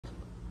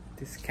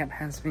This cat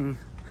has been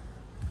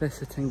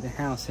visiting the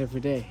house every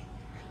day.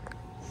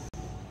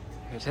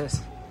 Here it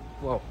is.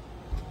 Whoa.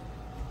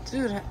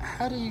 Dude,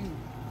 how do you...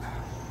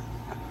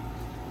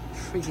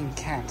 Freaking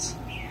cat.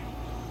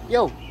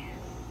 Yo!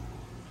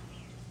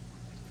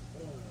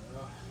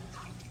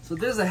 So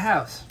there's a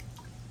house.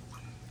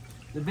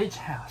 The beach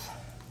house.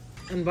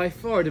 And by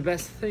far the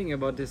best thing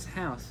about this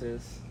house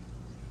is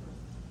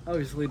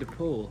obviously the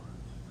pool.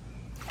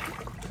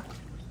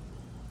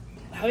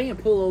 Having a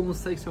pool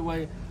almost takes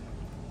away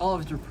all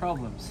of your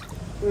problems.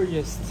 We're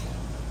just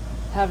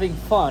having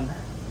fun.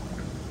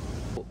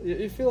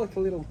 You feel like a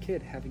little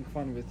kid having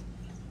fun with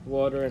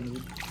water and,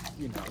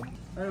 you know,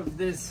 one of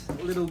these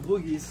little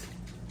boogies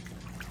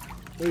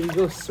where you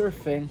go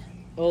surfing.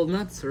 Well,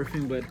 not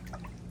surfing, but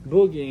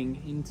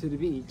boogieing into the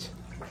beach.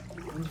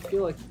 And you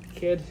feel like a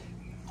kid.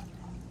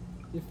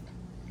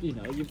 You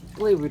know, you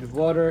play with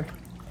water.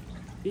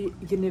 You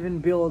can even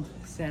build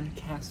sand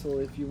castle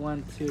if you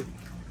want to.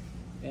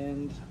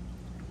 And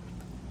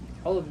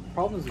all of the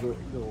problems go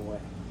away.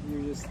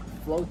 You're just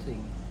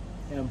floating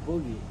in a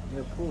boogie in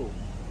a pool.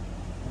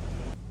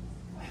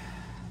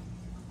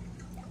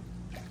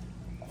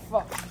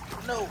 Fuck,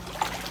 no.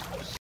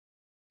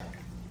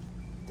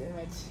 Damn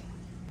it.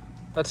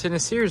 But in a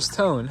serious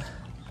tone,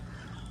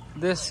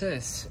 this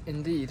is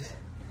indeed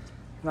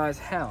a nice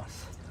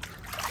house.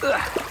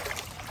 Ugh.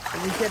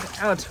 And you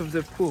get out of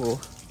the pool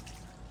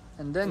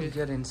and then you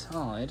get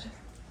inside,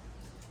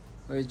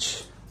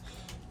 which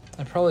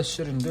I probably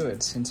shouldn't do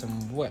it since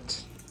I'm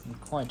wet. I'm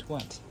quite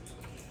wet.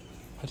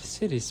 But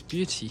see this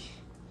beauty.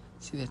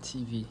 See that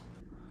TV.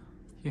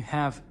 You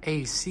have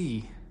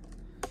AC,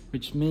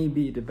 which may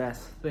be the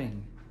best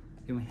thing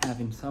that we have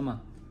in summer.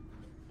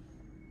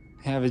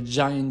 You have a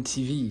giant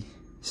TV.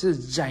 This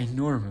is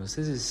ginormous.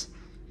 This is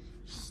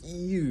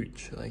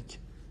huge. Like,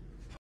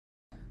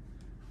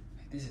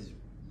 this is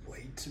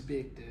way too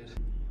big, dude.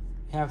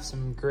 You have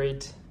some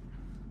great,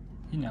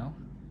 you know,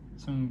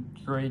 some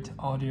great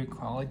audio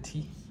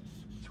quality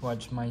to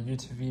watch my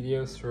YouTube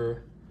videos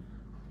or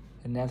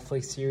a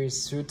Netflix series,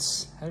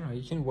 Suits. I don't know,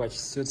 you can watch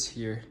Suits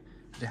here,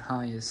 the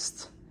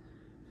highest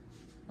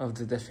of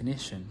the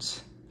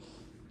definitions.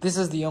 This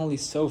is the only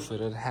sofa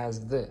that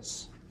has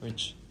this,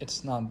 which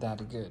it's not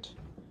that good.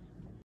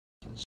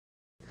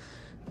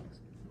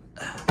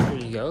 There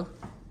you go.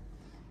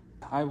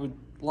 I would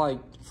like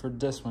for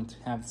this one to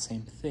have the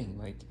same thing,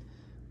 like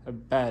a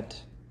bed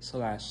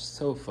slash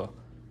sofa.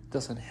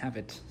 Doesn't have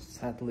it,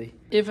 sadly.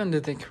 Even the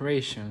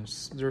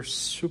decorations, they're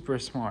super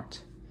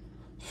smart.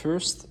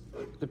 First,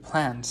 the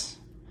plants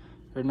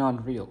are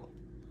not real,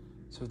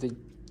 so they,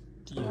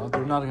 you know,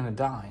 they're not gonna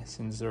die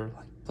since they're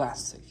like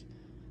plastic.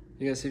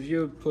 Because if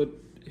you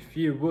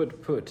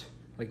would put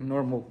like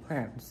normal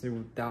plants, they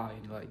would die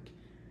in like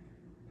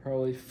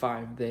probably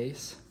 5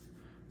 days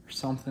or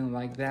something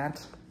like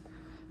that.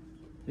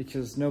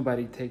 Because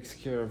nobody takes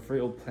care of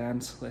real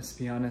plants, let's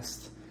be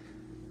honest.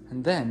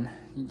 And then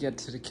you get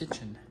to the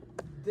kitchen.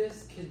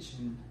 This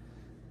kitchen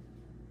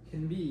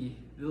can be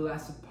the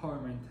last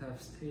apartment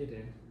I've stayed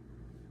in.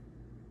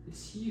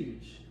 It's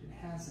huge. It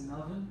has an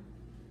oven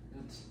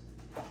that,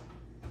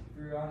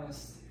 to be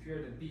honest, if you're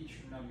at the beach,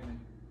 you're not gonna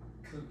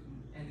cook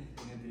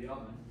anything in the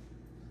oven.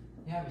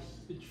 You have a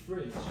huge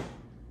fridge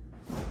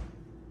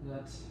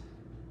that,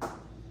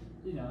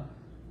 you know,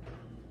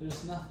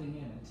 there's nothing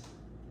in it.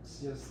 It's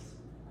just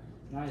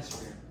an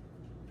ice cream.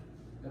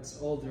 That's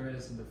all there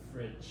is in the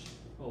fridge.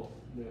 Oh,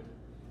 the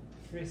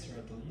freezer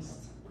at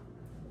least.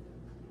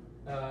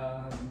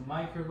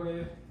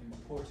 Microwave,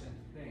 important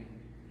thing.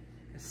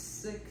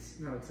 It's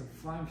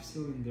a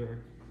 5-cylinder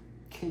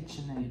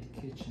KitchenAid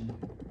kitchen.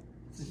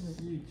 It's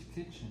a huge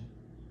kitchen.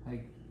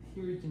 Like,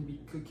 here you can be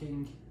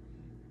cooking,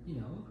 you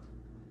know,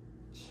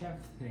 chef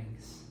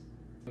things.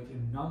 Like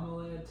an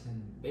omelette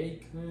and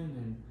bacon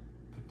and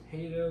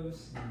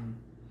potatoes and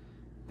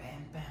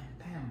bam, bam,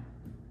 bam.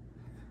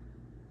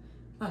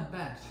 Not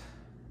bad.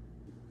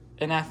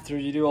 And after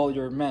you do all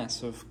your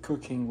mess of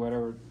cooking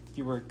whatever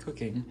you were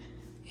cooking,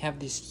 you have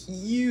this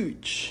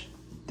huge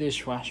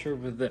dishwasher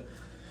with the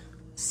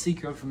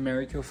Secret of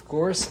America, of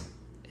course.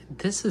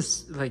 This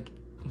is like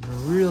a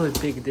really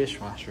big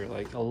dishwasher,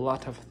 like a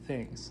lot of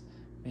things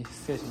may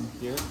fit in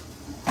here.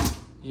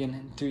 You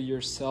can do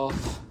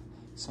yourself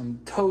some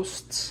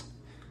toasts.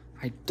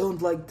 I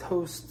don't like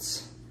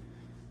toasts.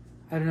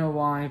 I don't know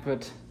why,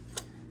 but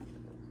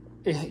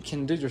you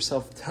can do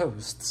yourself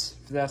toasts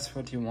if that's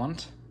what you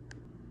want.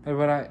 But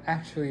what I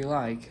actually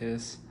like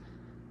is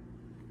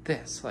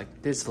this,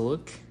 like this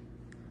look.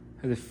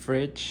 The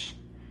fridge,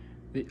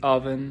 the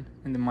oven,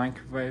 and the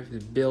microwave,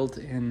 the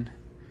built-in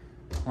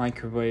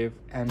microwave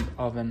and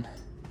oven.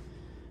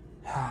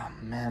 Ah,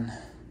 man.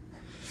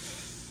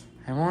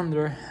 I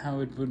wonder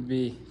how it would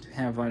be to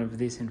have one of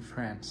these in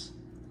France.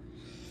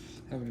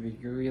 That would be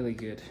really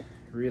good.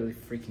 Really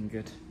freaking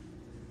good.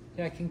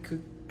 Yeah, I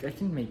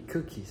can make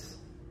cookies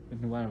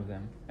with one of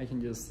them. I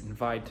can just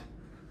invite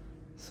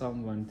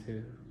someone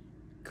to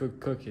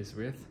cook cookies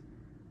with.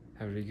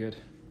 That would be good.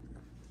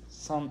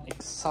 Some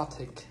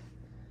exotic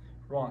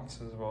rocks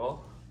as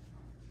well.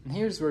 And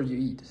here's where you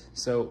eat.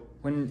 So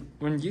when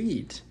you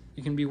eat,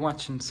 you can be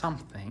watching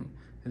something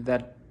with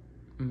that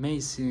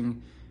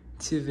amazing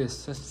TV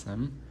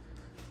system,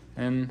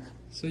 and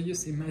so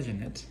just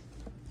imagine it.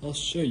 I'll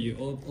show you.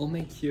 I'll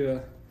make you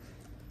a,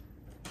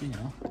 you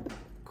know,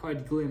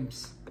 quite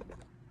glimpse.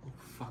 Oh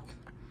fuck.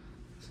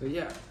 So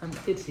yeah, I'm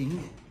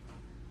eating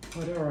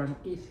whatever I'm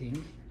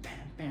eating. Bam,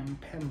 bam,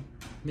 bam.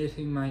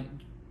 Making my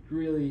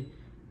really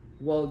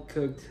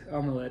well-cooked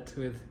omelette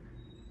with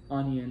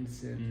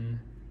onions and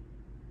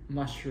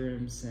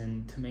mushrooms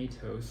and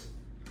tomatoes.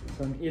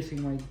 So I'm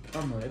eating my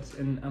omelette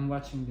and I'm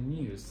watching the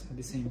news at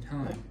the same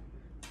time.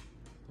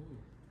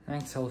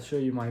 Next I'll show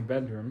you my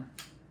bedroom,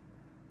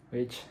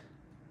 which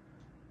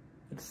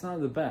it's not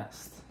the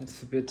best.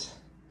 It's a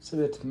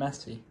bit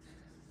messy,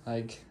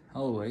 like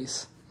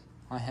always.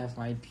 I have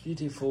my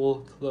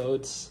beautiful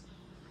clothes,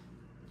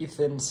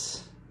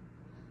 Ethan's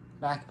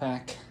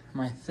backpack,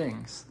 my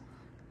things,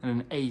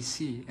 and an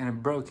AC and a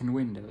broken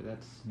window.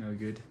 That's no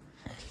good.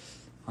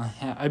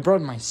 I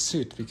brought my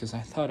suit because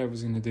I thought I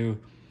was gonna do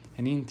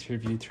an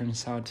interview.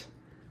 Turns out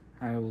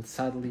I will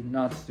sadly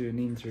not do an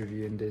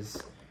interview in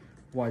this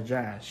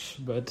Wajash,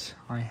 but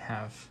I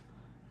have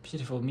a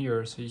beautiful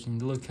mirror so you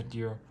can look at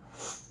your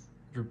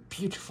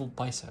beautiful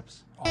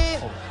biceps.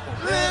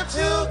 Live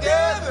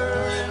together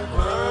in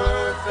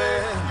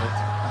perfect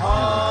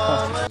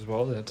harmony. As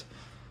well that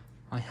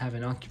I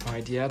haven't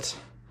occupied yet.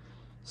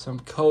 Some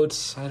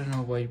coats. I don't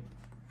know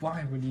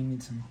why would you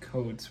need some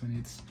coats when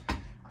it's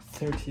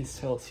 30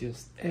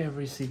 Celsius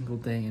every single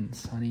day and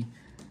sunny.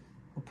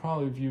 Or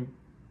probably if you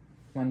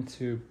want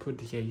to put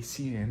the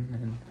AC in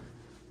and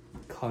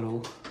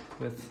cuddle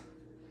with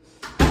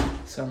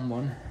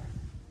someone.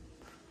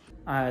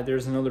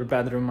 There's another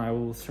bedroom. I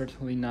will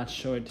certainly not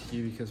show it to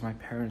you because my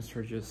parents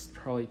were just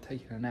probably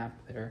taking a nap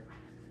there.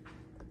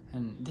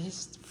 And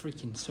this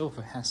freaking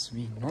sofa has to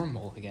be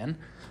normal again.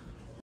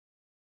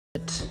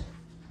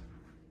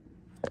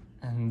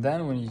 And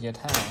then when you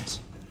get out,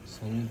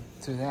 so you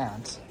do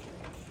that,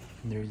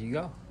 and there you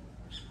go.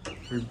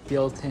 Your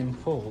built-in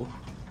pool.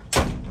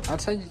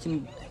 Outside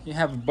you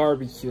have a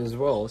barbecue as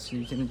well, so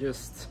you can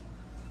just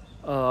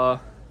do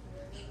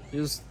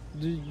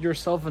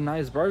yourself a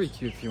nice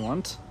barbecue if you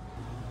want.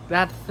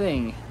 That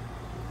thing,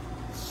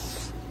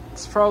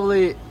 it's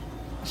probably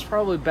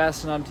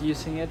best not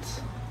using it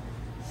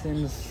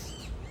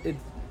since it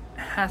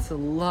has a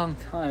long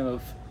time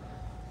of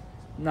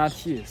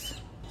not use.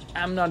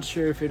 I'm not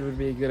sure if it would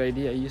be a good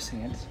idea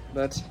using it,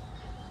 but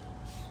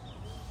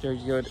there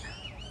you go.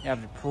 You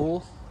have the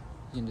pool,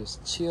 you can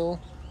just chill.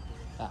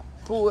 La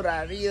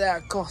pura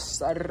vida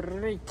Costa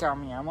Rica,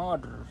 mi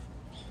amor.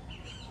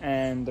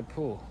 And the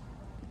pool.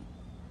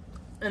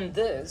 And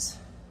this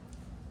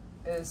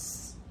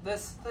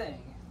thing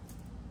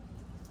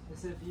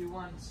is if you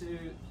want to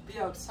be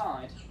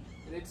outside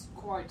and it's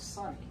quite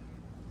sunny.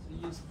 So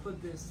you just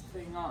put this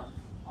thing on.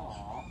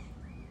 Aww.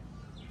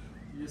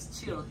 You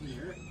just chill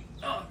here.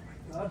 Oh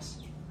my god.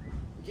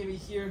 You can be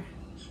here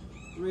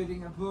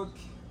reading a book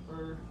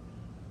or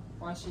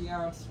watching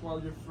out while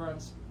your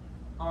friends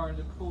are in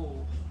the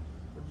pool.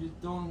 But you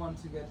don't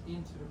want to get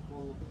into the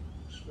pool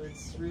where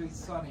it's really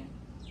sunny.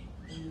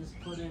 And you just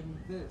put in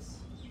this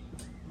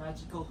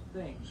magical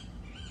thing.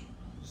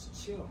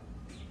 Just chill.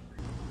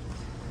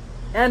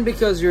 And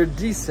because you're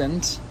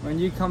decent, when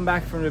you come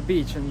back from the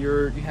beach and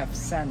you have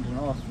sand and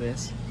all of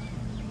this,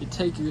 you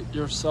take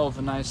yourself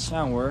a nice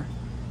shower,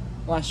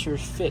 wash your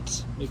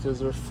feet because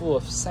they're full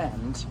of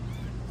sand,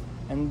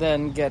 and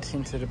then get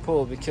into the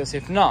pool, because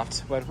if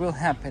not, what will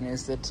happen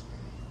is that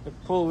the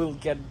pool will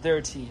get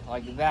dirty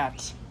like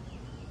that,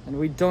 and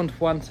we don't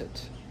want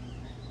it.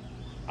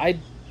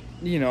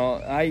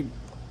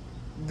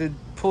 The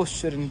pool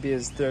shouldn't be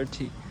as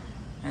dirty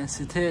as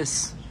it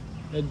is.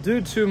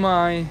 Due to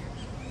my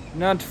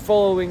not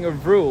following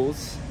of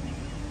rules,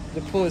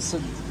 the pool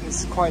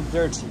is quite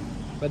dirty,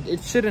 but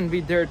it shouldn't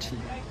be dirty.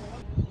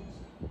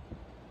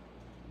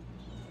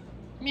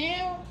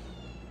 Meow.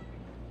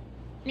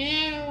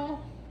 Meow.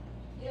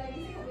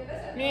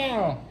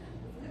 Meow.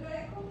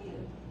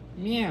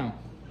 Meow.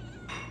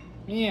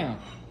 Meow.